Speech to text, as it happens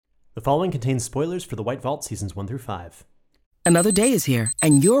The following contains spoilers for The White Vault Seasons 1 through 5. Another day is here,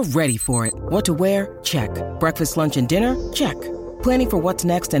 and you're ready for it. What to wear? Check. Breakfast, lunch, and dinner? Check. Planning for what's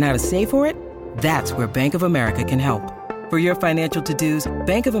next and how to save for it? That's where Bank of America can help. For your financial to-dos,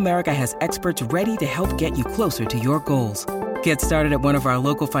 Bank of America has experts ready to help get you closer to your goals. Get started at one of our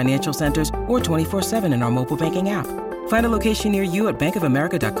local financial centers or 24/7 in our mobile banking app. Find a location near you at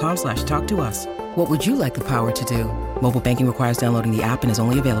bankofamerica.com/talktous. What would you like the power to do? Mobile banking requires downloading the app and is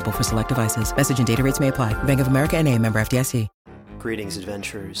only available for select devices. Message and data rates may apply. Bank of America N.A., member FDIC. Greetings,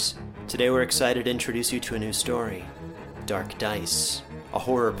 adventurers. Today we're excited to introduce you to a new story, Dark Dice, a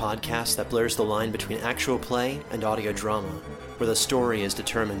horror podcast that blurs the line between actual play and audio drama, where the story is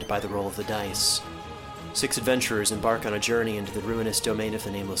determined by the roll of the dice. 6 adventurers embark on a journey into the ruinous domain of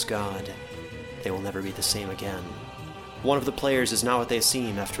the Nameless God. They will never be the same again. One of the players is not what they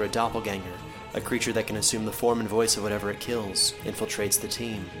seem after a doppelganger, a creature that can assume the form and voice of whatever it kills, infiltrates the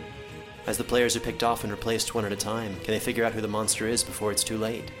team. As the players are picked off and replaced one at a time, can they figure out who the monster is before it's too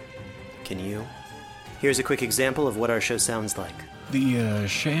late? Can you? Here's a quick example of what our show sounds like. The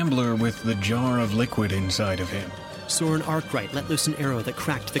shambler with the jar of liquid inside of him. Soren Arkwright let loose an arrow that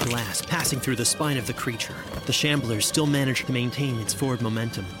cracked the glass, passing through the spine of the creature. The shambler still managed to maintain its forward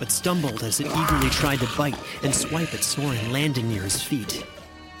momentum, but stumbled as it eagerly tried to bite and swipe at Soren, landing near his feet.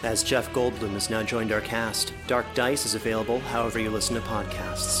 As Jeff Goldblum has now joined our cast, Dark Dice is available however you listen to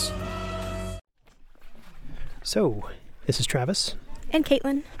podcasts. So, this is Travis. And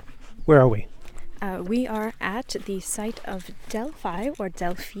Caitlin. Where are we? We are at the site of Delphi, or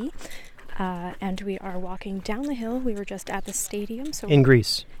Delphi, and we are walking down the hill. We were just at the stadium. In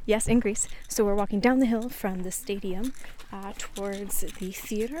Greece. Yes, in Greece. So we're walking down the hill from the stadium towards the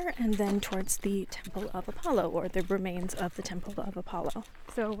theater and then towards the Temple of Apollo, or the remains of the Temple of Apollo.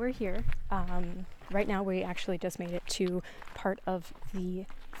 So we're here. Right now we actually just made it to part of the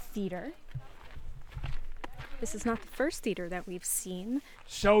theater. This is not the first theater that we've seen.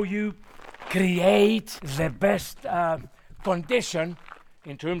 So you create the best condition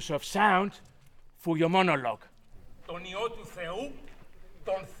in terms of sound for your monologue. Τον Υιό του Θεού,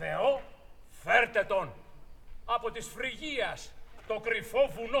 τον Θεό, φέρτε τον. Από της Φρυγίας, το κρυφό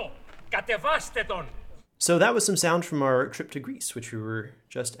βουνό, κατεβάστε τον. So that was some sound from our trip to Greece, which we were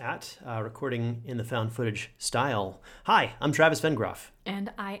just at, recording in the found footage style. Hi, I'm Travis Vengroff.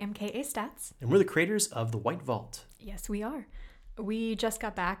 And I am K.A. Statz. And we're the creators of The White Vault. Yes, we are. We just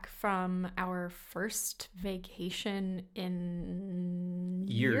got back from our first vacation in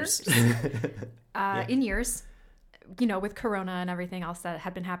years. In years. You know, with Corona and everything else that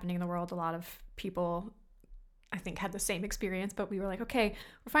had been happening in the world, a lot of people, I think, had the same experience, but we were like, okay,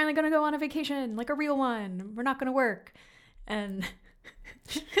 we're finally going to go on a vacation, like a real one. We're not going to work. And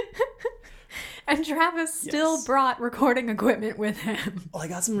and Travis still brought recording equipment with him. Well, I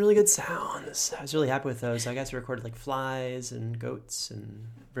got some really good sounds. I was really happy with those. I got to record like flies and goats and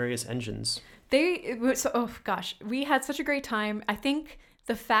various engines. We had such a great time. I think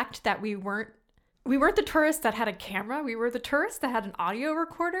the fact that we weren't the tourists that had a camera. We were the tourists that had an audio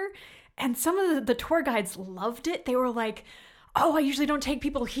recorder. And some of the tour guides loved it. They were like, oh, I usually don't take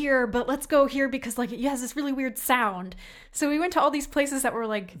people here, but let's go here because like it has this really weird sound. So we went to all these places that were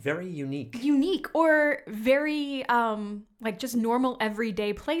like very unique or very like just normal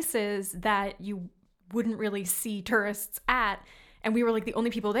everyday places that you wouldn't really see tourists at. And we were like the only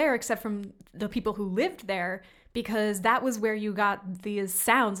people there except from the people who lived there, because that was where you got these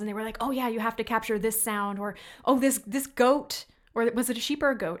sounds. And they were like, oh yeah, you have to capture this sound, or oh, this goat. Or was it a sheep or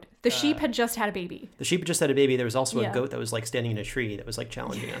a goat? The sheep had just had a baby. The sheep just had a baby. There was also a goat that was like standing in a tree that was like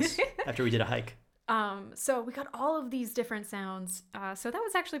challenging us after we did a hike. So we got all of these different sounds. So that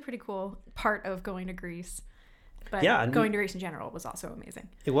was actually a pretty cool part of going to Greece. But going to Greece in general was also amazing.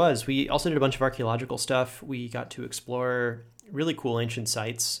 It was. We also did a bunch of archaeological stuff. We got to explore really cool ancient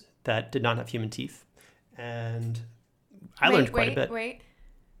sites that did not have human teeth. And I learned quite a bit.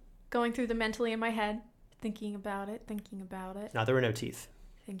 Going through them mentally in my head. Thinking about it. No, there were no teeth.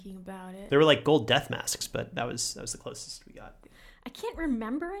 Thinking about it. There were like gold death masks, but that was the closest we got. I can't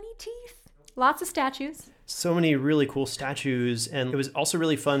remember any teeth. Lots of statues. So many really cool statues. And it was also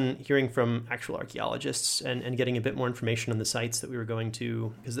really fun hearing from actual archaeologists and getting a bit more information on the sites that we were going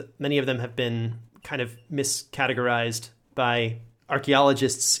to, because many of them have been kind of miscategorized by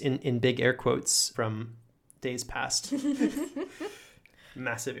archaeologists in big air quotes from days past.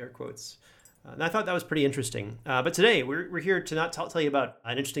 Massive air quotes. And I thought that was pretty interesting. But today, we're here to not tell you about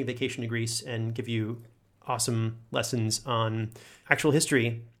an interesting vacation to Greece and give you awesome lessons on actual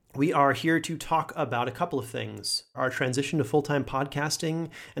history. We are here to talk about a couple of things. Our transition to full-time podcasting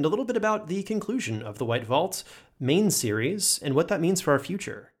and a little bit about the conclusion of the White Vault main series and what that means for our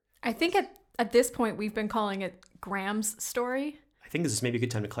future. I think at this point we've been calling it Graham's story. I think this is maybe a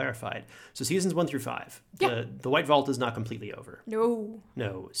good time to clarify it. So seasons 1 through 5, Yeah. the White Vault is not completely over.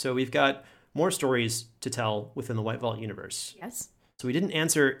 No. So we've got more stories to tell within the White Vault universe. Yes. So we didn't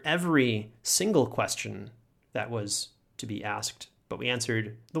answer every single question that was to be asked, but we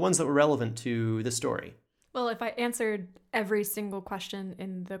answered the ones that were relevant to the story. Well, if I answered every single question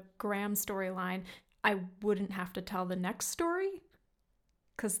in the Graham storyline, I wouldn't have to tell the next story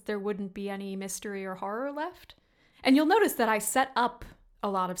because there wouldn't be any mystery or horror left. And you'll notice that I set up a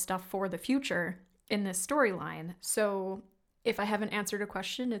lot of stuff for the future in this storyline. So if I haven't answered a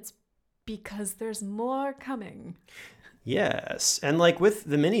question, it's because there's more coming. Yes. And like with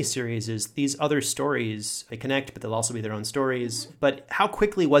the miniseries, is these other stories, they connect, but they'll also be their own stories. But how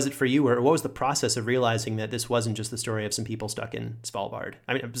quickly was it for you, or what was the process of realizing that this wasn't just the story of some people stuck in Svalbard?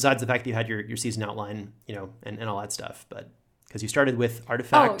 I mean, besides the fact that you had your season outline, and all that stuff, but because you started with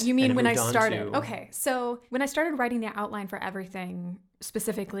Artifact. Oh, you mean when I moved on started? to... Okay, so when I started writing the outline for everything,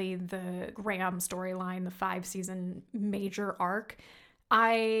 specifically the Graham storyline, the 5-season major arc,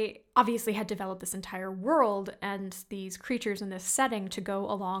 I obviously had developed this entire world and these creatures in this setting to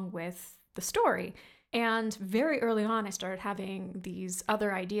go along with the story. And very early on, I started having these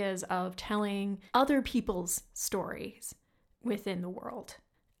other ideas of telling other people's stories within the world.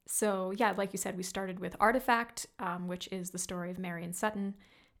 So yeah, like you said, we started with Artifact, which is the story of Marion Sutton.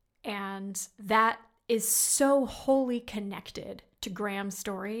 And that is so wholly connected to Graham's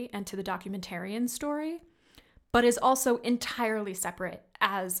story and to the documentarian story, but is also entirely separate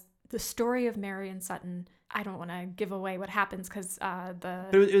as the story of Marion Sutton. I don't want to give away what happens because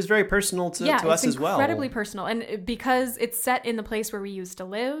It was very personal to us as well. Incredibly personal. And because it's set in the place where we used to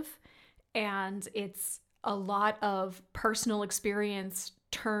live, and it's a lot of personal experience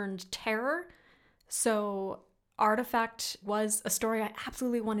turned terror. So Artifact was a story I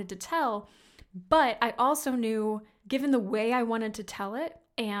absolutely wanted to tell, but I also knew, given the way I wanted to tell it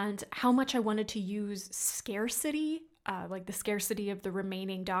and how much I wanted to use scarcity, like the scarcity of the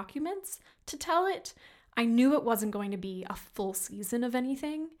remaining documents to tell it, I knew it wasn't going to be a full season of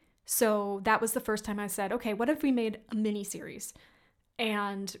anything. So that was the first time I said, okay, what if we made a miniseries?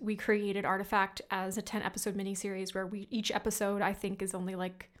 And we created Artifact as a 10-episode miniseries where each episode, I think, is only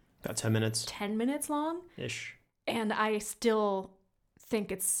like... about 10 minutes. 10 minutes long. Ish. And I still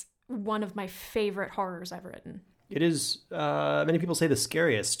think it's one of my favorite horrors I've written. It is, many people say, the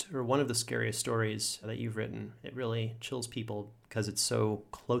scariest, or one of the scariest stories that you've written. It really chills people because it's so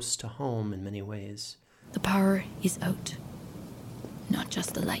close to home in many ways. The power is out. Not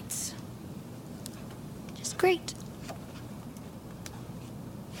just the lights. Just great.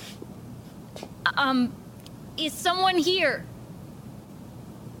 Is someone here?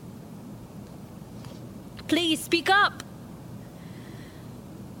 Please speak up.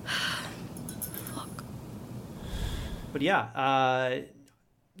 Fuck. But yeah,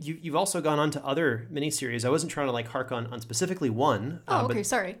 you've also gone on to other miniseries. I wasn't trying to like hark on specifically one. Oh, okay, but,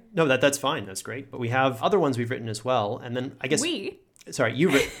 sorry. No, that's fine. That's great. But we have other ones we've written as well. And then I guess... Sorry,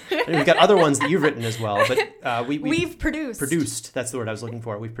 we've got other ones that you've written as well, but we've produced. Produced, that's the word I was looking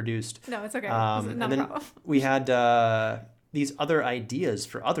for. We've produced. No, it's okay. And then we had these other ideas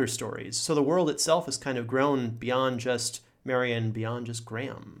for other stories. So the world itself has kind of grown beyond just Marion, beyond just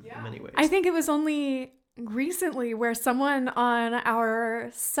Graham in many ways. I think it was only recently where someone on our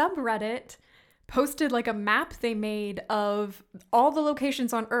subreddit posted like a map they made of all the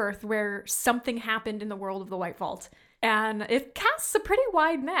locations on Earth where something happened in the world of the White Vault. And it casts a pretty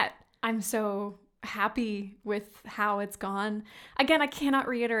wide net. I'm so happy with how it's gone. Again, I cannot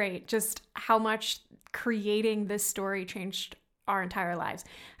reiterate just how much creating this story changed our entire lives.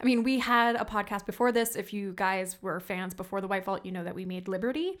 I mean, we had a podcast before this. If you guys were fans before the White Vault, you know that we made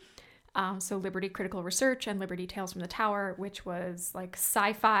Liberty. So Liberty Critical Research and Liberty Tales from the Tower, which was like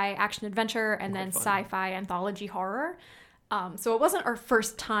sci-fi action adventure and then sci-fi anthology horror. So it wasn't our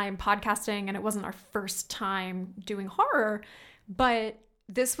first time podcasting and it wasn't our first time doing horror, but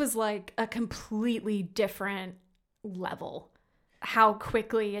this was like a completely different level. How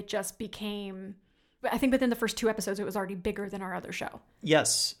quickly it just became, I think within the first 2 episodes, it was already bigger than our other show.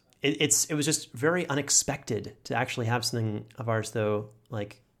 Yes. It was just very unexpected to actually have something of ours, though,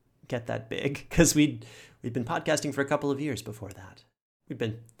 like get that big, because we'd been podcasting for a couple of years before that. We've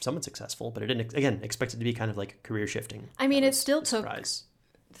been somewhat successful, but I didn't, again, expect it to be kind of like career shifting. I mean, it still took surprise.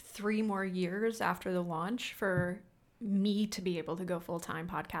 3 more years after the launch for me to be able to go full-time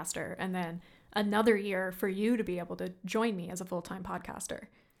podcaster, and then another year for you to be able to join me as a full-time podcaster.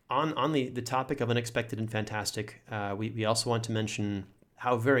 On the topic of unexpected and fantastic, we also want to mention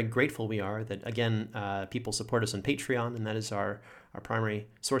how very grateful we are that, again, people support us on Patreon, and that is our our primary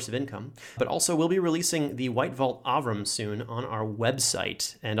source of income. But also we'll be releasing the White Vault Avram soon on our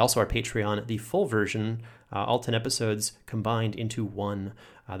website and also our Patreon, the full version, all 10 episodes combined into one,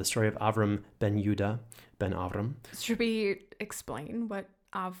 the story of Avram ben Yehuda, ben Avram. Should we explain what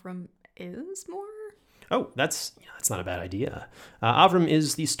Avram is more? Oh, that's not a bad idea. Avram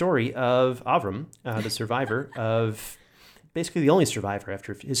is the story of Avram, the survivor of, basically the only survivor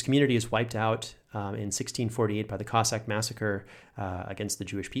after his community is wiped out in 1648 by the Cossack massacre against the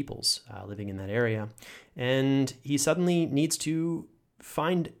Jewish peoples living in that area. And he suddenly needs to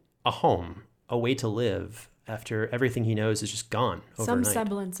find a home, a way to live after everything he knows is just gone overnight. Some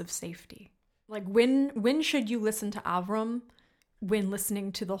semblance of safety. Like when should you listen to Avram? When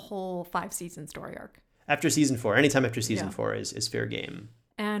listening to the whole 5-season story arc. After season 4, anytime after season 4 is fair game.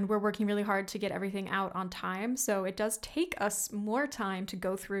 And we're working really hard to get everything out on time. So it does take us more time to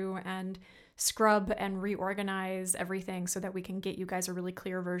go through and scrub and reorganize everything so that we can get you guys a really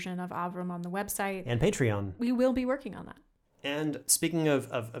clear version of Avram on the website. And Patreon. We will be working on that. And speaking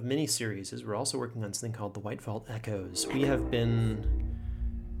of mini-series, we're also working on something called the White Vault Echoes. We have been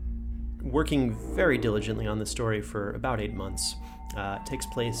working very diligently on this story for about 8 months. It takes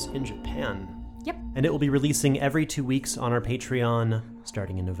place in Japan. Yep. And it will be releasing every 2 weeks on our Patreon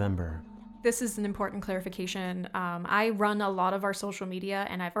starting in November. This is an important clarification. I run a lot of our social media,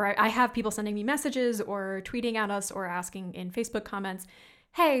 and I have people sending me messages or tweeting at us or asking in Facebook comments,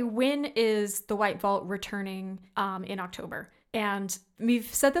 hey, when is the White Vault returning in October? And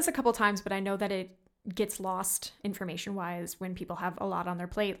we've said this a couple times, but I know that it gets lost information-wise when people have a lot on their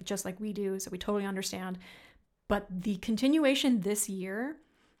plate, just like we do, so we totally understand. But the continuation this year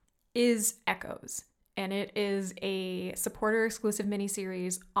is Echoes, and it is a supporter-exclusive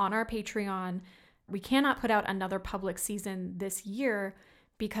miniseries on our Patreon. We cannot put out another public season this year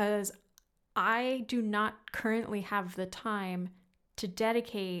because I do not currently have the time to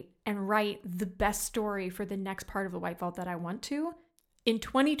dedicate and write the best story for the next part of the White Vault that I want to. In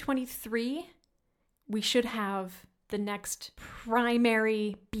 2023, we should have the next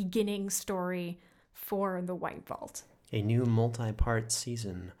primary beginning story for the White Vault. A new multi-part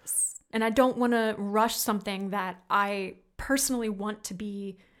season. And I don't want to rush something that I personally want to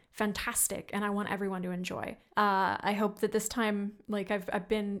be fantastic and I want everyone to enjoy. I hope that this time, I've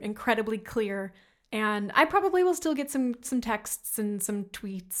been incredibly clear, and I probably will still get some texts and some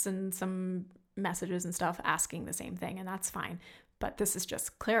tweets and some messages and stuff asking the same thing, and that's fine. But this is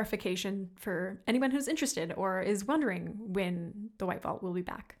just clarification for anyone who's interested or is wondering when the White Vault will be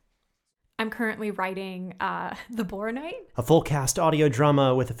back. I'm currently writing The Boar Knight. A full cast audio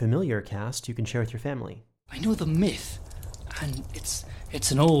drama with a familiar cast you can share with your family. I know the myth, and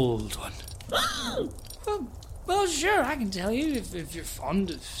it's an old one. well, sure, I can tell you if you're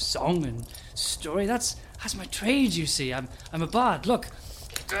fond of song and story. That's my trade, you see. I'm a bard. Look.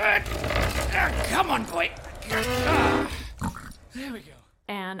 Come on, boy. There we go.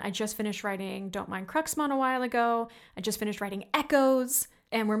 And I just finished writing Don't Mind Cruxmon a while ago. I just finished writing Echoes.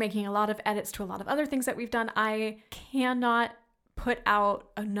 And we're making a lot of edits to a lot of other things that we've done. I cannot put out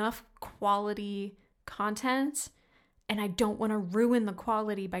enough quality content, and I don't want to ruin the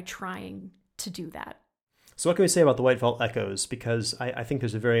quality by trying to do that. So what can we say about the White Vault Echoes? Because I think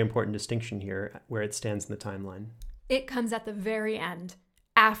there's a very important distinction here where it stands in the timeline. It comes at the very end,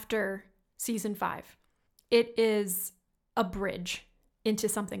 after season 5. It is a bridge into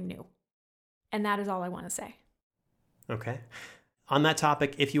something new. And that is all I want to say. Okay. On that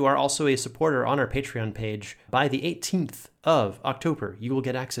topic, if you are also a supporter on our Patreon page, by the 18th of October, you will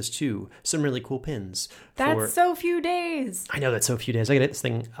get access to some really cool pins. That's so few days. I know, that's so few days. I got to get this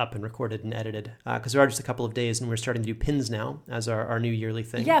thing up and recorded and edited because there are just a couple of days, and we're starting to do pins now as our new yearly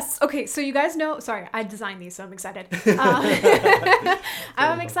thing. Yes. Okay, so you guys know... Sorry, I designed these, so I'm excited.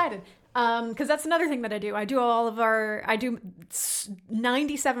 I'm excited. Because that's another thing that I do. I do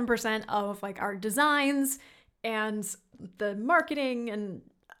 97% of our designs and the marketing, and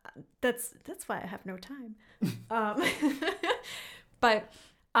that's why I have no time. But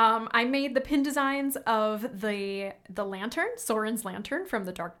I made the pin designs of the lantern, Soren's lantern from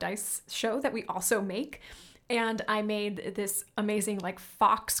the Dark Dice show that we also make. And I made this amazing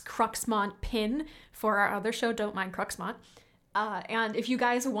Fox Cruxmont pin for our other show, Don't Mind Cruxmont. And if you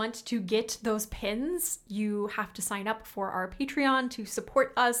guys want to get those pins, you have to sign up for our Patreon to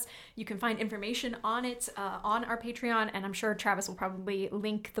support us. You can find information on it on our Patreon, and I'm sure Travis will probably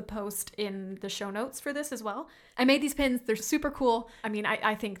link the post in the show notes for this as well. I made these pins. They're super cool. I mean,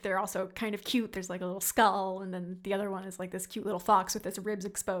 I think they're also kind of cute. There's a little skull, and then the other one is this cute little fox with its ribs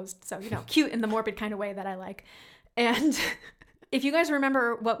exposed. So, cute in the morbid kind of way that I like. And If you guys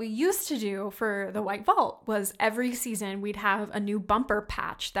remember, what we used to do for the White Vault was every season we'd have a new bumper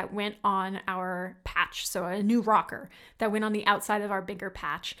patch that went on our patch. So a new rocker that went on the outside of our bigger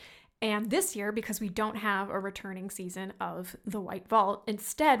patch. And this year, because we don't have a returning season of the White Vault,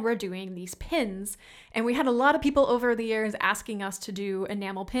 instead we're doing these pins. And we had a lot of people over the years asking us to do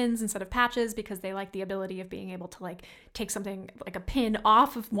enamel pins instead of patches because they like the ability of being able to like take something like a pin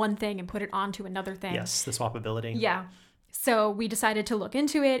off of one thing and put it onto another thing. Yes, the swappability. Yeah. So we decided to look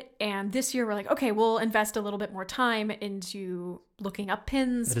into it, and this year we're like, okay, we'll invest a little bit more time into looking up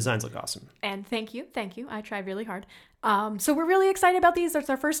pins. The designs look awesome. And thank you. I tried really hard. So we're really excited about these. It's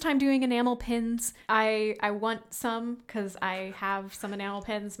our first time doing enamel pins. I want some because I have some enamel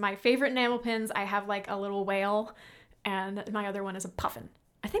pins. My favorite enamel pins, I have like a little whale, and my other one is a puffin.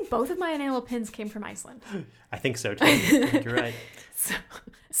 I think both of my enamel pins came from Iceland. I think so too. I think you're right.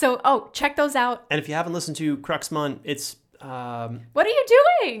 So check those out. And if you haven't listened to Cruxmont, it's what are you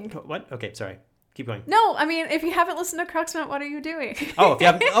doing? What? Okay, sorry. Keep going. No, I mean, if you haven't listened to Cruxmont, what are you doing? If you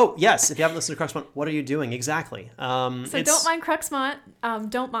haven't listened to Cruxmont, what are you doing? Exactly. Don't mind Cruxmont.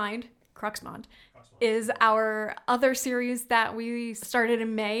 Don't mind Cruxmont is our other series that we started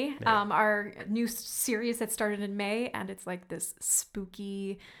in May. Our new series that started in May, and it's like this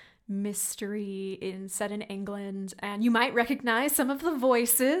spooky mystery set in England, and you might recognize some of the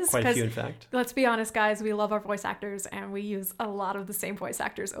voices. Quite a few, in fact. Let's be honest, guys, we love our voice actors, and we use a lot of the same voice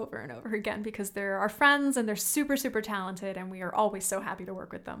actors over and over again because they're our friends and they're super, super talented, and we are always so happy to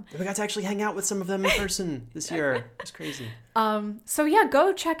work with them. We got to actually hang out with some of them in person this year. It's crazy. So yeah,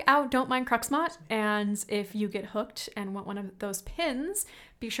 go check out Don't Mind Cruxmont, and if you get hooked and want one of those pins,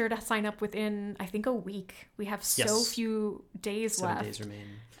 be sure to sign up within, I think, a week. We have so few days left. 7 days remain.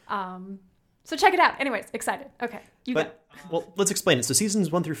 So check it out. Anyways, excited. Okay, well, let's explain it. So seasons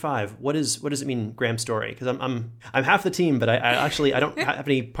 1 through 5. What does it mean, Graham's story? Because I'm half the team, but I don't have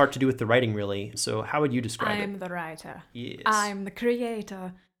any part to do with the writing really. So how would you describe it? I'm the writer. Yes. I'm the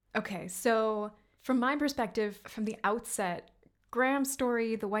creator. Okay, so from my perspective, from the outset, Graham's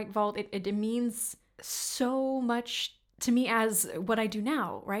story, The White Vault, it means so much to me as what I do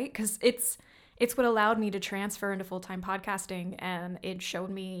now, right? Because it's what allowed me to transfer into full-time podcasting, and it showed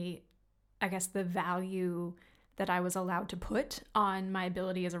me, I guess, the value that I was allowed to put on my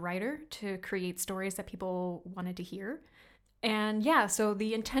ability as a writer to create stories that people wanted to hear. And yeah, so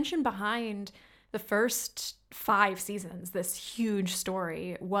the intention behind the first 5 seasons, this huge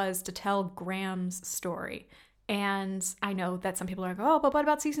story, was to tell Graham's story. And I know that some people are like, oh, but what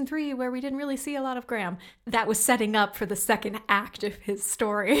about season 3 where we didn't really see a lot of Graham? That was setting up for the second act of his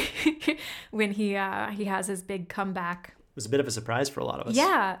story when he has his big comeback. It was a bit of a surprise for a lot of us.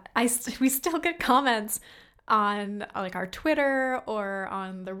 Yeah, we still get comments on like our Twitter or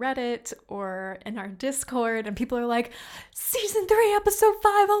on the Reddit or in our Discord, and people are like, season 3, episode 5,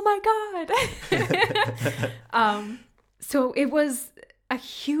 oh my God. So it was a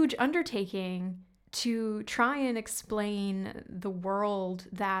huge undertaking to try and explain the world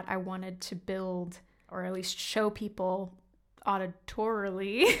that I wanted to build, or at least show people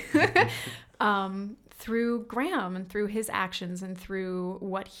auditorily through Graham and through his actions and through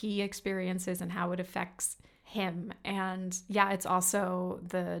what he experiences and how it affects him. And yeah, it's also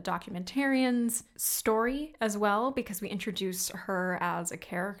the documentarian's story as well, because we introduce her as a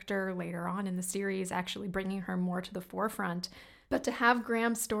character later on in the series, actually bringing her more to the forefront. But to have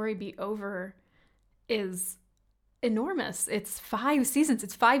Graham's story be over is enormous. It's 5 seasons.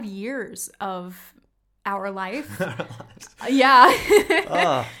 It's 5 years of our life.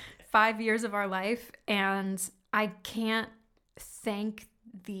 Yeah. 5 years of our life. And I can't thank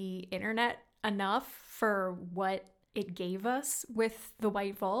the internet enough for what it gave us with The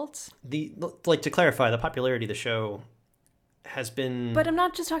White Vault. To clarify, the popularity of the show has been... But I'm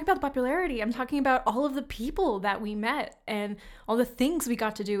not just talking about the popularity. I'm talking about all of the people that we met and all the things we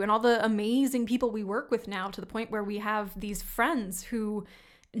got to do and all the amazing people we work with now, to the point where we have these friends who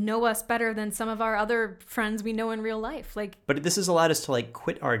know us better than some of our other friends we know in real life. But this has allowed us to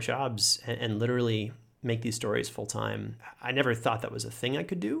quit our jobs and literally make these stories full time. I never thought that was a thing I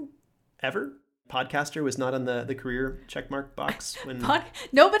could do, ever. Podcaster was not on the career checkmark box when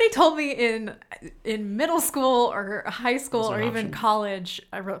nobody told me in middle school or high school or even college,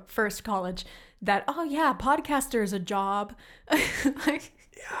 first college, that podcaster is a job.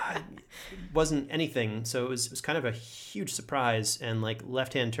 Yeah, it wasn't anything. So it was kind of a huge surprise and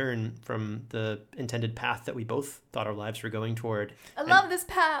left-hand turn from the intended path that we both thought our lives were going toward. I love this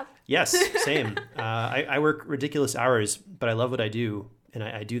path. Yes, same. I work ridiculous hours, but I love what I do. And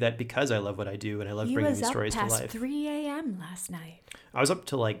I do that because I love what I do, and I love bringing these stories to life. You was up past 3 a.m. last night. I was up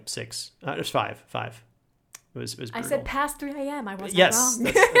till 6. It was 5. It was I brutal. said past 3 a.m. I wasn't Yes,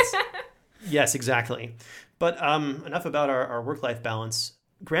 wrong. yes, exactly. But enough about our work-life balance.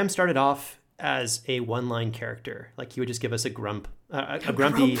 Graham started off as a one-line character. Like, he would just give us a grumpy...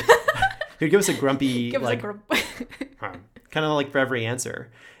 he would give us a grumpy, Give us a like, grump. kind of like for every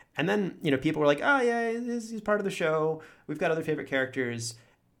answer. And then, people were like, oh, yeah, he's part of the show. We've got other favorite characters.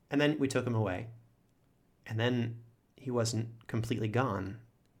 And then we took him away. And then he wasn't completely gone.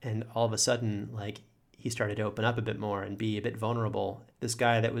 And all of a sudden, like, he started to open up a bit more and be a bit vulnerable. This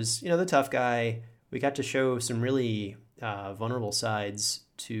guy that was, the tough guy, we got to show some really vulnerable sides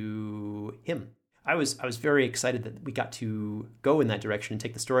to him. I was very excited that we got to go in that direction and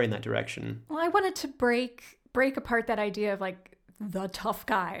take the story in that direction. Well, I wanted to break apart that idea of, like, the tough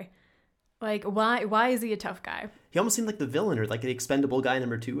guy. Like, why is he a tough guy? He almost seemed like the villain or like the expendable guy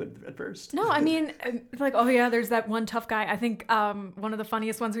number 2 at first. No, I mean, like, oh yeah, there's that one tough guy. I think one of the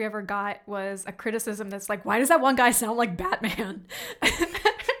funniest ones we ever got was a criticism that's like, why does that one guy sound like Batman?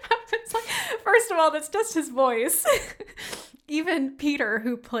 It's like, first of all, that's just his voice. Even Peter,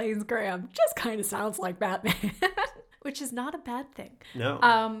 who plays Graham, just kind of sounds like Batman, which is not a bad thing.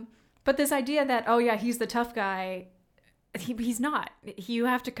 No. But this idea that, oh yeah, he's the tough guy, he's not. You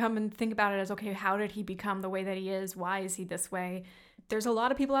have to come and think about it as, okay, how did he become the way that he is? Why is he this way? There's a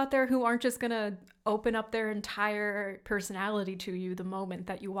lot of people out there who aren't just going to open up their entire personality to you the moment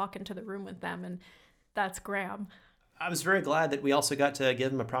that you walk into the room with them, and that's Graham. I was very glad that we also got to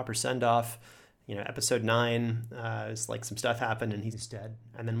give him a proper send-off. Episode 9, it's like some stuff happened and he's dead.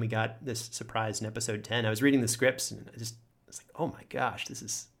 And then we got this surprise in episode 10. I was reading the scripts and I was like, oh my gosh, this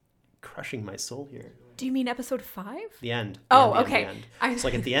is crushing my soul here. Do you mean episode 5? The end. Okay. The end. It's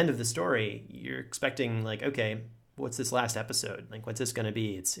like at the end of the story, you're expecting like, okay, what's this last episode? Like, what's this going to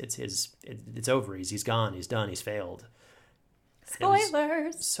be? It's over. He's gone. He's done. He's failed.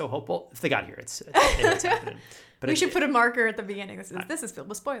 Spoilers. So hopeful. If they got here, it's happening. But we should put a marker at the beginning. This is filled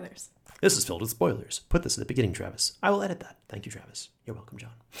with spoilers. This is filled with spoilers. Put this at the beginning, Travis. I will edit that. Thank you, Travis. You're welcome,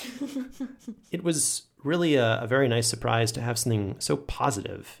 John. It was really a very nice surprise to have something so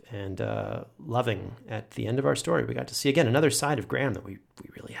positive and loving at the end of our story. We got to see, again, another side of Graham that we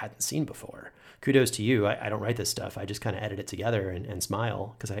really hadn't seen before. Kudos to you. I don't write this stuff. I just kind of edit it together and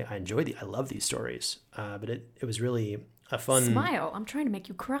smile because I I love these stories. But it was really a fun... Smile? I'm trying to make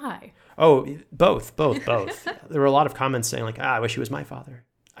you cry. Oh, both. There were a lot of comments saying like, I wish he was my father.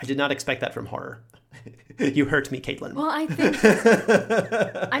 I did not expect that from horror. You hurt me, Caitlin. Well, I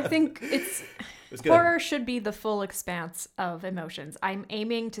think it's horror should be the full expanse of emotions. I'm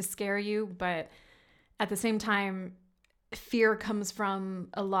aiming to scare you, but at the same time, fear comes from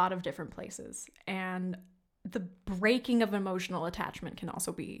a lot of different places. And the breaking of emotional attachment can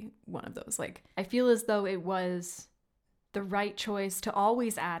also be one of those. Like, I feel as though it was the right choice to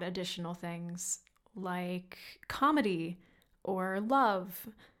always add additional things like comedy or love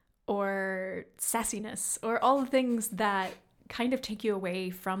or sassiness or all the things that kind of take you away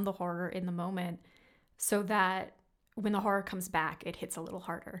from the horror in the moment so that when the horror comes back, it hits a little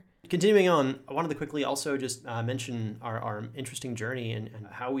harder. Continuing on, I wanted to quickly also just mention our interesting journey and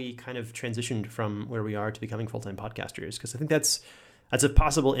how we kind of transitioned from where we are to becoming full-time podcasters, because I think that's a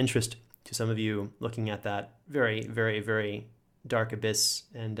possible interest to some of you looking at that very, very, very dark abyss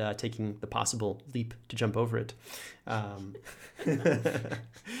and taking the possible leap to jump over it.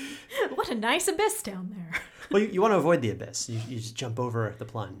 What a nice abyss down there. Well, you want to avoid the abyss. You just jump over the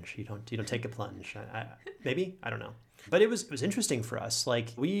plunge. You don't take a plunge. Maybe? I don't know. But it was interesting for us. Like,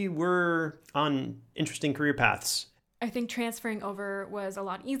 we were on interesting career paths. I think transferring over was a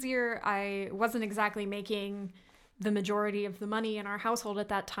lot easier. I wasn't exactly making the majority of the money in our household at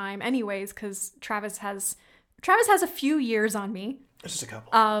that time anyways, because Travis has a few years on me. Just a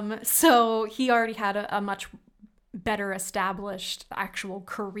couple. So he already had a much better established actual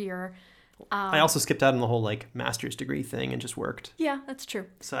career. I also skipped out on the whole like master's degree thing and just worked. Yeah, that's true.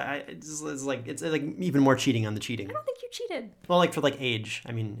 So it's like even more cheating on the cheating. I don't think you cheated. Well, like for like age.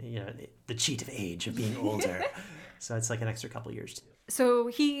 I mean, the cheat of age of being older. So it's like an extra couple years too. So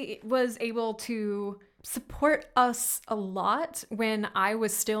he was able to support us a lot when I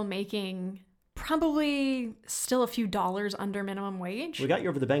was still making probably still a few dollars under minimum wage. We got you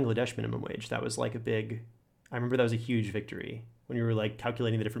over the Bangladesh minimum wage. That was like I remember that was a huge victory when you were like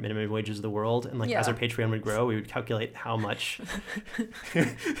calculating the different minimum wages of the world. And like as our Patreon would grow, we would calculate how much.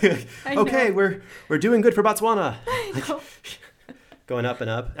 Okay, we're doing good for Botswana. I know. Going up and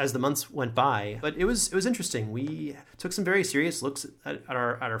up as the months went by. But it was interesting. We took some very serious looks at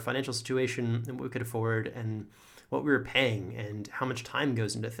our financial situation and what we could afford and what we were paying and how much time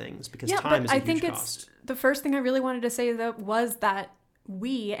goes into things, because time is a huge cost. The first thing I really wanted to say though was that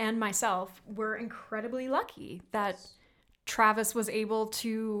we and myself were incredibly lucky that Travis was able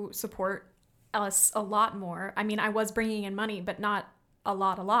to support us a lot more. I mean, I was bringing in money, but not a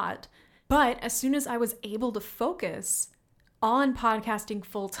lot. But as soon as I was able to focus on podcasting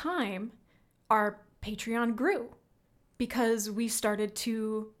full time, our Patreon grew because we started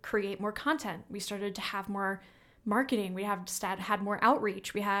to create more content. We started to have more marketing. We had more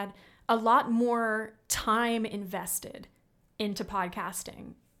outreach. We had a lot more time invested into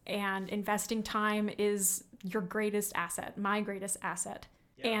podcasting. And investing time is your greatest asset, my greatest asset.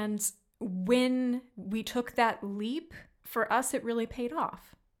 Yeah. And when we took that leap, for us, it really paid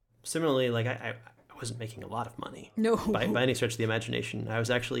off. Similarly, like I wasn't making a lot of money. No. By any stretch of the imagination. I was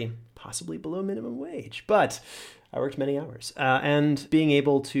actually possibly below minimum wage, but I worked many hours. And being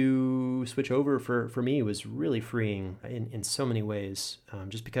able to switch over for me was really freeing in so many ways,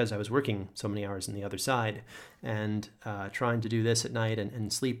 just because I was working so many hours on the other side and trying to do this at night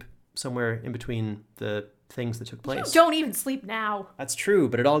and sleep somewhere in between the things that took place. You don't even sleep now. That's true,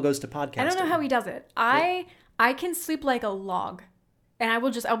 but it all goes to podcasting. I don't know how he does it. I can sleep like a log. And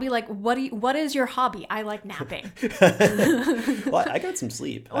I'll be like, what is your hobby? I like napping. Well, I got some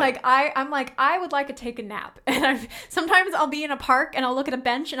sleep. I'm like, I would like to take a nap. And sometimes I'll be in a park and I'll look at a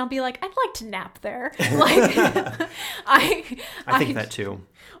bench and I'll be like, I'd like to nap there. Like, I think that too.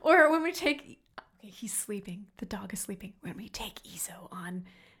 Or when we take, he's sleeping. The dog is sleeping. When we take Iso on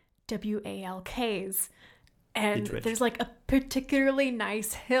WALKs and there's like a particularly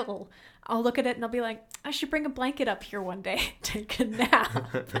nice hill, I'll look at it and I'll be like, I should bring a blanket up here one day, take a nap.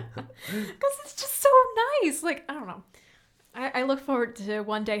 Because it's just so nice. Like, I don't know. I look forward to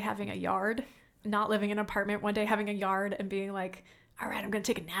one day having a yard, not living in an apartment, one day having a yard and being like, all right, I'm going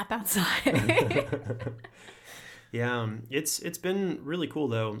to take a nap outside. Yeah, it's been really cool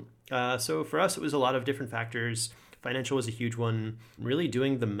though. So for us, it was a lot of different factors. Financial was a huge one. Really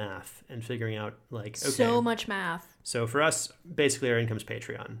doing the math and figuring out like, okay. So much math. So for us, basically our income is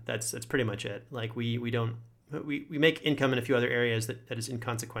Patreon. That's pretty much it. Like we make income in a few other areas that is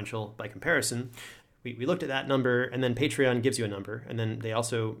inconsequential by comparison. We looked at that number, and then Patreon gives you a number, and then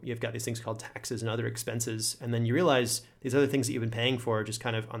you've got these things called taxes and other expenses, and then you realize these other things that you've been paying for just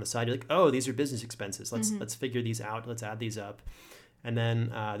kind of on the side. You're like, oh, these are business expenses. Let's figure these out. Let's add these up. And then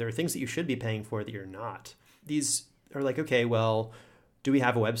there are things that you should be paying for that you're not. These are like, okay, well, do we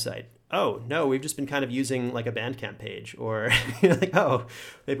have a website? Oh, no, we've just been kind of using like a Bandcamp page, or you're like, oh,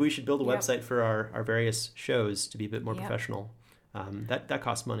 maybe we should build a website for our various shows to be a bit more professional. That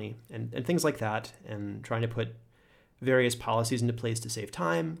costs money and things like that, and trying to put various policies into place to save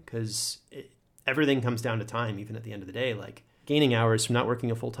time, because everything comes down to time, even at the end of the day. Like gaining hours from not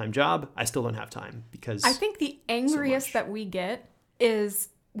working a full-time job, I still don't have time because I think the angriest that we get is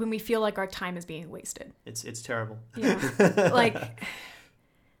when we feel like our time is being wasted. It's terrible. Yeah. Like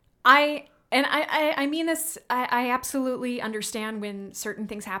I mean this, I absolutely understand when certain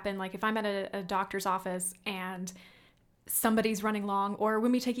things happen. Like if I'm at a doctor's office and somebody's running long, or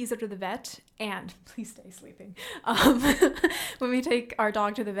when we take Isa to the vet, and please stay sleeping. When we take our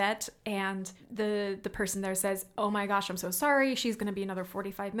dog to the vet and the person there says, oh my gosh, I'm so sorry, she's going to be another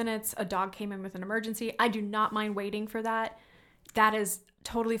 45 minutes. A dog came in with an emergency. I do not mind waiting for that. That is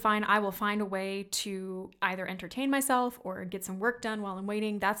totally fine. I will find a way to either entertain myself or get some work done while I'm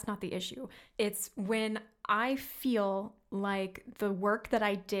waiting. That's not the issue. It's when I feel like the work that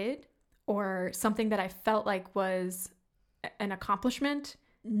I did or something that I felt like was an accomplishment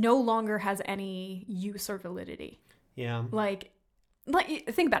no longer has any use or validity. Yeah. Like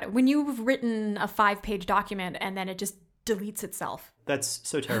think about it. When you've written a 5-page document and then it just deletes itself. That's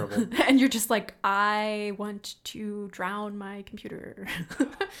so terrible. And you're just like, I want to drown my computer.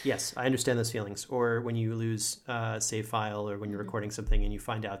 Yes, I understand those feelings. Or when you lose a save file, or when you're recording something and you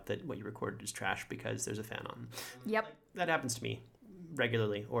find out that what you recorded is trash because there's a fan on. Yep. That happens to me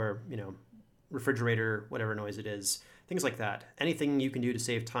regularly. Or, refrigerator, whatever noise it is. Things like that. Anything you can do to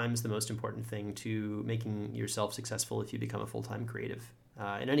save time is the most important thing to making yourself successful if you become a full-time creative.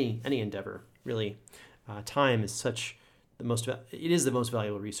 In any endeavor, really. Time is it is the most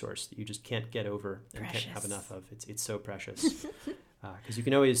valuable resource that you just can't get over and can't have enough of. It's so precious. Because you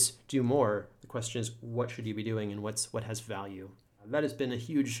can always do more. The question is, what should you be doing, and what has value? That has been a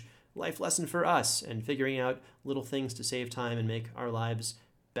huge life lesson for us, and figuring out little things to save time and make our lives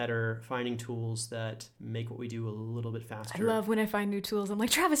better, finding tools that make what we do a little bit faster. I love when I find new tools. I'm like,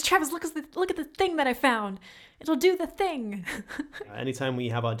 Travis, look at the thing that I found. It'll do the thing. Anytime we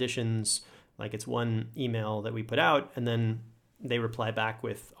have auditions, like it's one email that we put out, and then they reply back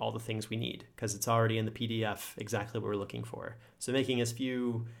with all the things we need because it's already in the PDF exactly what we're looking for. So making as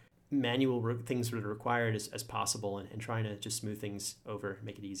few manual things that are required as possible, and trying to just smooth things over,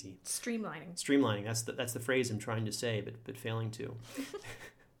 make it easy. Streamlining. That's the phrase I'm trying to say, but failing to.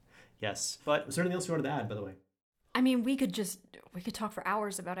 Yes. But was there anything else you wanted to add, by the way? I mean, we could talk for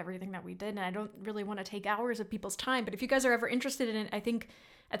hours about everything that we did, and I don't really want to take hours of people's time, but if you guys are ever interested in it, I think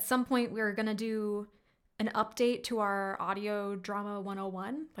at some point we're going to do an update to our audio drama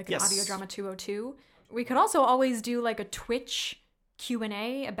 101, like an audio drama 202. We could also always do like a Twitch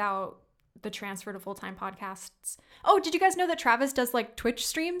Q&A about the transfer to full-time podcasts. Oh, did you guys know that Travis does like Twitch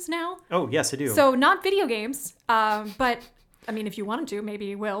streams now? Oh, yes, I do. So not video games, but I mean, if you wanted to, maybe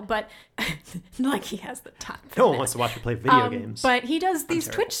he will, but like he has the time. No one wants to watch me play video games. But he does these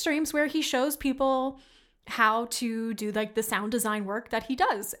Twitch streams where he shows people how to do like the sound design work that he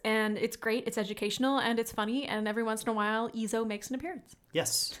does. And it's great, it's educational, and it's funny, and every once in a while Ezo makes an appearance.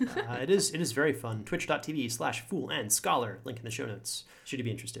 Yes, it is very fun. Twitch.tv/FoolAndScholar, link in the show notes, should you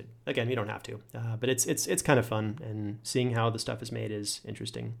be interested. Again, you don't have to, but it's kind of fun, and seeing how the stuff is made is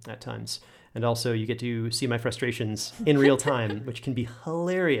interesting at times. And also you get to see my frustrations in real time, which can be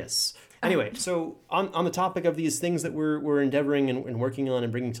hilarious. Anyway, so on the topic of these things that we're endeavoring and working on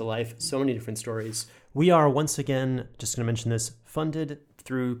and bringing to life, so many different stories, we are once again, just going to mention this, funded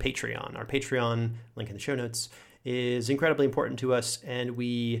through Patreon. Our Patreon, link in the show notes, is incredibly important to us, and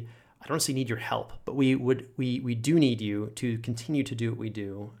I don't necessarily need your help, but we do need you to continue to do what we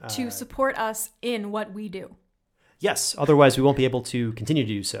do. To support us in what we do. Yes, otherwise we won't be able to continue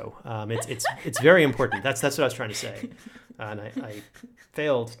to do so. It's very important. That's what I was trying to say. And I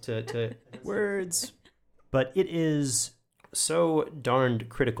failed to words. But it is so darned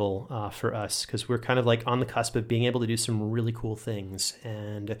critical for us, because we're kind of like on the cusp of being able to do some really cool things.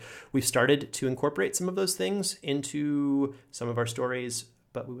 And we've started to incorporate some of those things into some of our stories,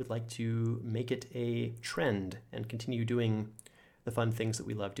 but we would like to make it a trend and continue doing the fun things that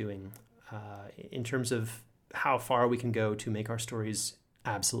we love doing in terms of how far we can go to make our stories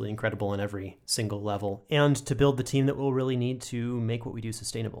absolutely incredible on every single level, and to build the team that we'll really need to make what we do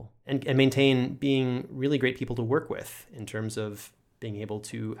sustainable and maintain being really great people to work with in terms of being able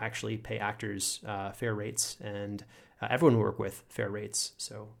to actually pay actors fair rates and everyone we work with fair rates.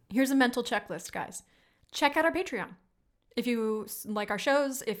 So here's a mental checklist, guys. Check out our Patreon. If you like our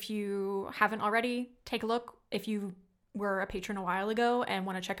shows, if you haven't already, take a look. If you were a patron a while ago and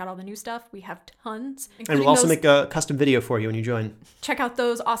want to check out all the new stuff, we have tons. And we'll also make a custom video for you when you join. Check out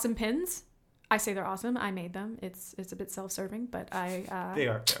those awesome pins. I say they're awesome. I made them. It's a bit self-serving, but they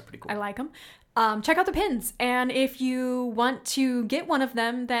are pretty cool. I like them. Check out the pins. And if you want to get one of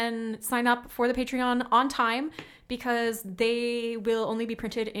them, then sign up for the Patreon on time, because they will only be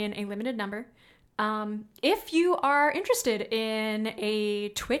printed in a limited number. If you are interested in a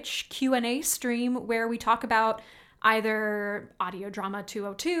Twitch Q&A stream where we talk about either Audio Drama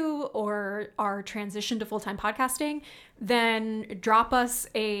 202 or our transition to full-time podcasting, then drop us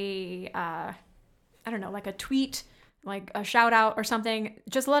a tweet, like a shout out or something.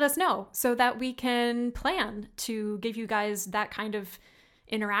 Just let us know so that we can plan to give you guys that kind of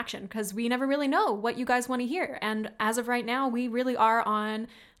interaction, because we never really know what you guys want to hear. And as of right now, we really are on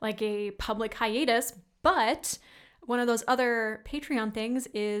like a public hiatus, but one of those other Patreon things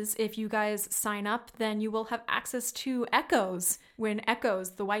is if you guys sign up, then you will have access to Echoes. When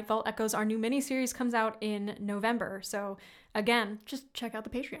Echoes, the White Vault Echoes, our new miniseries comes out in November. So again, just check out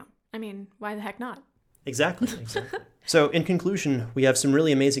the Patreon. I mean, why the heck not? Exactly. So in conclusion, we have some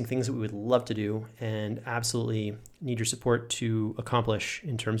really amazing things that we would love to do and absolutely need your support to accomplish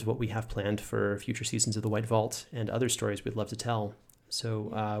in terms of what we have planned for future seasons of the White Vault and other stories we'd love to tell.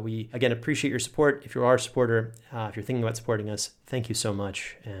 So we, again, appreciate your support. If you are a supporter, if you're thinking about supporting us, thank you so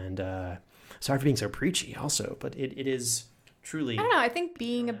much. And sorry for being so preachy also, but it is truly... I don't know. I think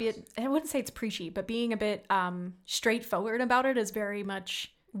being a bit... I wouldn't say it's preachy, but being a bit straightforward about it is very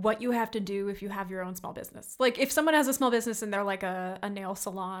much what you have to do if you have your own small business. Like if someone has a small business and they're like a nail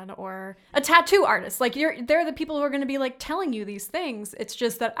salon or a tattoo artist, like they're the people who are going to be like telling you these things. It's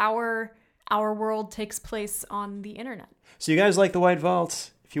just that our world takes place on the internet. So you guys like the White Vault?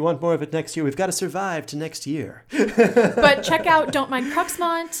 If you want more of it next year, we've got to survive to next year. But check out Don't Mind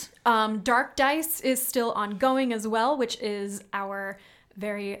Cruxmont. Dark Dice is still ongoing as well, which is our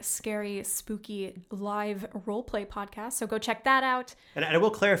very scary, spooky live roleplay podcast. So go check that out. And I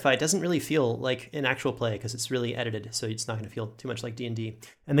will clarify, it doesn't really feel like an actual play because it's really edited, so it's not going to feel too much like D&D.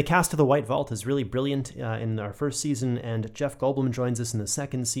 And the cast of the White Vault is really brilliant in our first season, and Jeff Goldblum joins us in the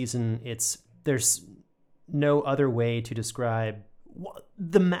second season. There's no other way to describe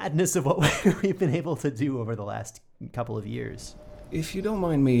the madness of what we've been able to do over the last couple of years. If you don't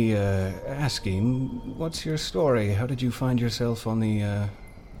mind me asking, what's your story? How did you find yourself on the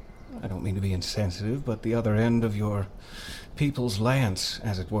I don't mean to be insensitive, but the other end of your people's lance,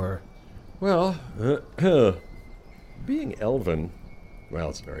 as it were. Well, being elven, well,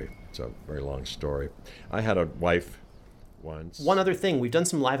 it's a very long story. I had a wife once. One other thing, we've done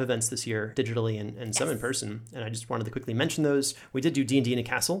some live events this year, digitally and some in person, and I just wanted to quickly mention those. We did do D&D in a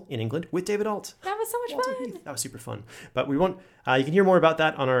castle in England with David Alt. That was so much fun. That was super fun. But we won't. You can hear more about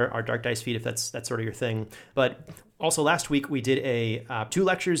that on our Dark Dice feed if that's sort of your thing. But also last week we did 2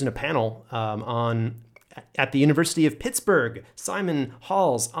 lectures and a panel at the University of Pittsburgh, Simon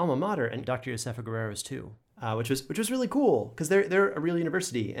Hall's alma mater, and Dr. Josefa Guerrero's too, which was really cool because they're a real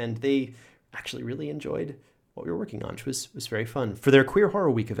university and they actually really enjoyed what we were working on, which was very fun for their Queer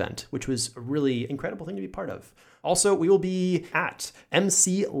Horror Week event, which was a really incredible thing to be part of. Also, we will be at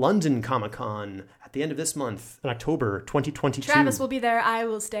MC London Comic-Con at the end of this month in October 2022. Travis will be there. I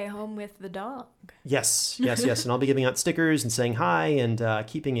will stay home with the dog. Yes. And I'll be giving out stickers and saying hi and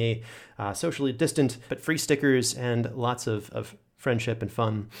keeping a socially distant but free stickers and lots of friendship and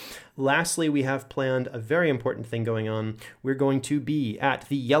fun. Lastly, we have planned a very important thing going on. We're going to be at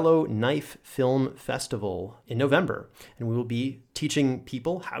the Yellow Knife Film Festival in November, and we will be teaching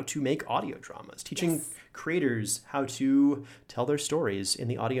people how to make audio dramas, teaching creators how to tell their stories in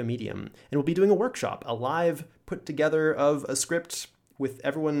the audio medium. And we'll be doing a workshop, a live put together of a script with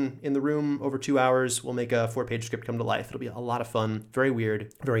everyone in the room over 2 hours. We'll make a 4-page script come to life. It'll be a lot of fun, very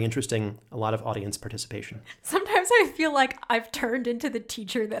weird, very interesting, a lot of audience participation. Sometimes I feel like I've turned into the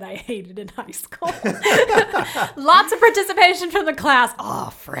teacher that I hated in high school. Lots of participation from the class. Oh,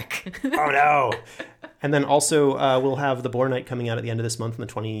 frick. Oh, no. And then also we'll have the Boar Night coming out at the end of this month on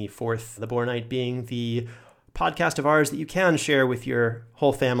the 24th. The Boar Night being the podcast of ours that you can share with your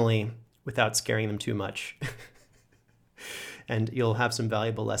whole family without scaring them too much. And you'll have some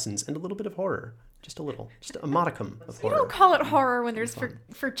valuable lessons and a little bit of horror. Just a little. Just a modicum of horror. You don't call it horror when there's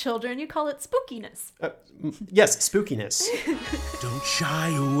for children. You call it spookiness. Yes, spookiness. Don't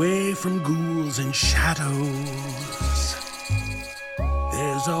shy away from ghouls and shadows.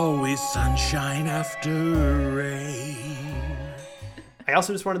 There's always sunshine after rain. I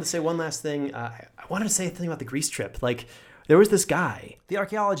also just wanted to say one last thing. I wanted to say a thing about the Greece trip. Like, there was this guy, the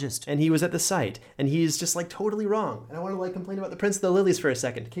archaeologist, and he was at the site, and he's just like totally wrong. And I want to complain about the Prince of the Lilies for a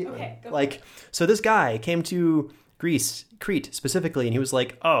second. Okay, go so this guy came to Crete specifically, and he was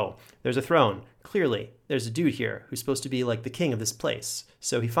like, oh, there's a throne. Clearly, there's a dude here who's supposed to be like the king of this place.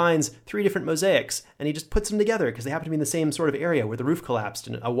 So he finds 3 different mosaics, and he just puts them together because they happen to be in the same sort of area where the roof collapsed,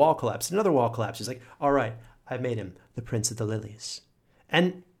 and a wall collapsed, and another wall collapsed. He's like, all right, I've made him the Prince of the Lilies.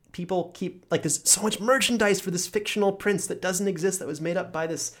 And people keep, there's so much merchandise for this fictional prince that doesn't exist, that was made up by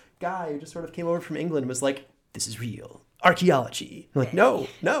this guy who just sort of came over from England and was like, this is real. Archaeology. I'm like, no.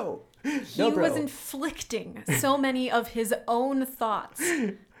 He was inflicting so many of his own thoughts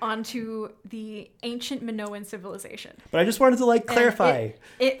onto the ancient Minoan civilization. But I just wanted to clarify.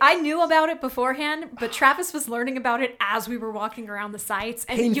 I knew about it beforehand, but Travis was learning about it as we were walking around the sites,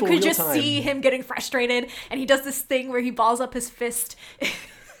 and Painful, you could just time. see him getting frustrated, and he does this thing where he balls up his fist.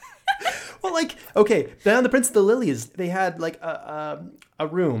 Well, okay, down the Prince of the Lilies, they had a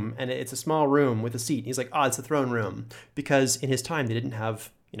room, and it's a small room with a seat. He's like, it's a throne room, because in his time they didn't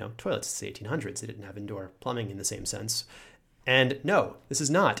have toilets. It's the 1800s. They didn't have indoor plumbing in the same sense. And no, this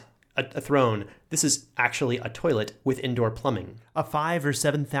is not a throne. This is actually a toilet with indoor plumbing. A 5,000 or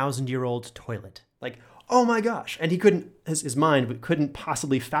 7,000 year old toilet. Oh my gosh. And he couldn't, his mind couldn't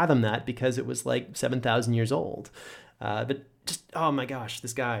possibly fathom that because it was 7,000 years old. But just, oh my gosh,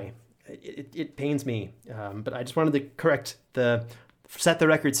 this guy, it pains me. But I just wanted to set the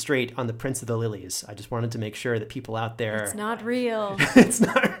record straight on the Prince of the Lilies. I just wanted to make sure that people out there... It's not real. It's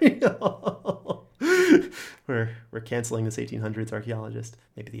not real. We're canceling this 1800s archaeologist.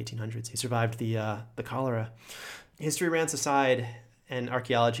 Maybe the 1800s. He survived the cholera. History rants aside and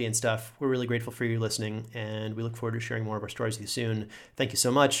archaeology and stuff, we're really grateful for you listening, and we look forward to sharing more of our stories with you soon. Thank you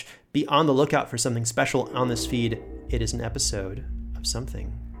so much. Be on the lookout for something special on this feed. It is an episode of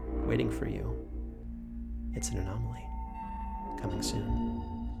something waiting for you. It's an anomaly. Coming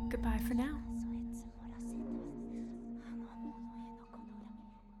soon. Goodbye for now.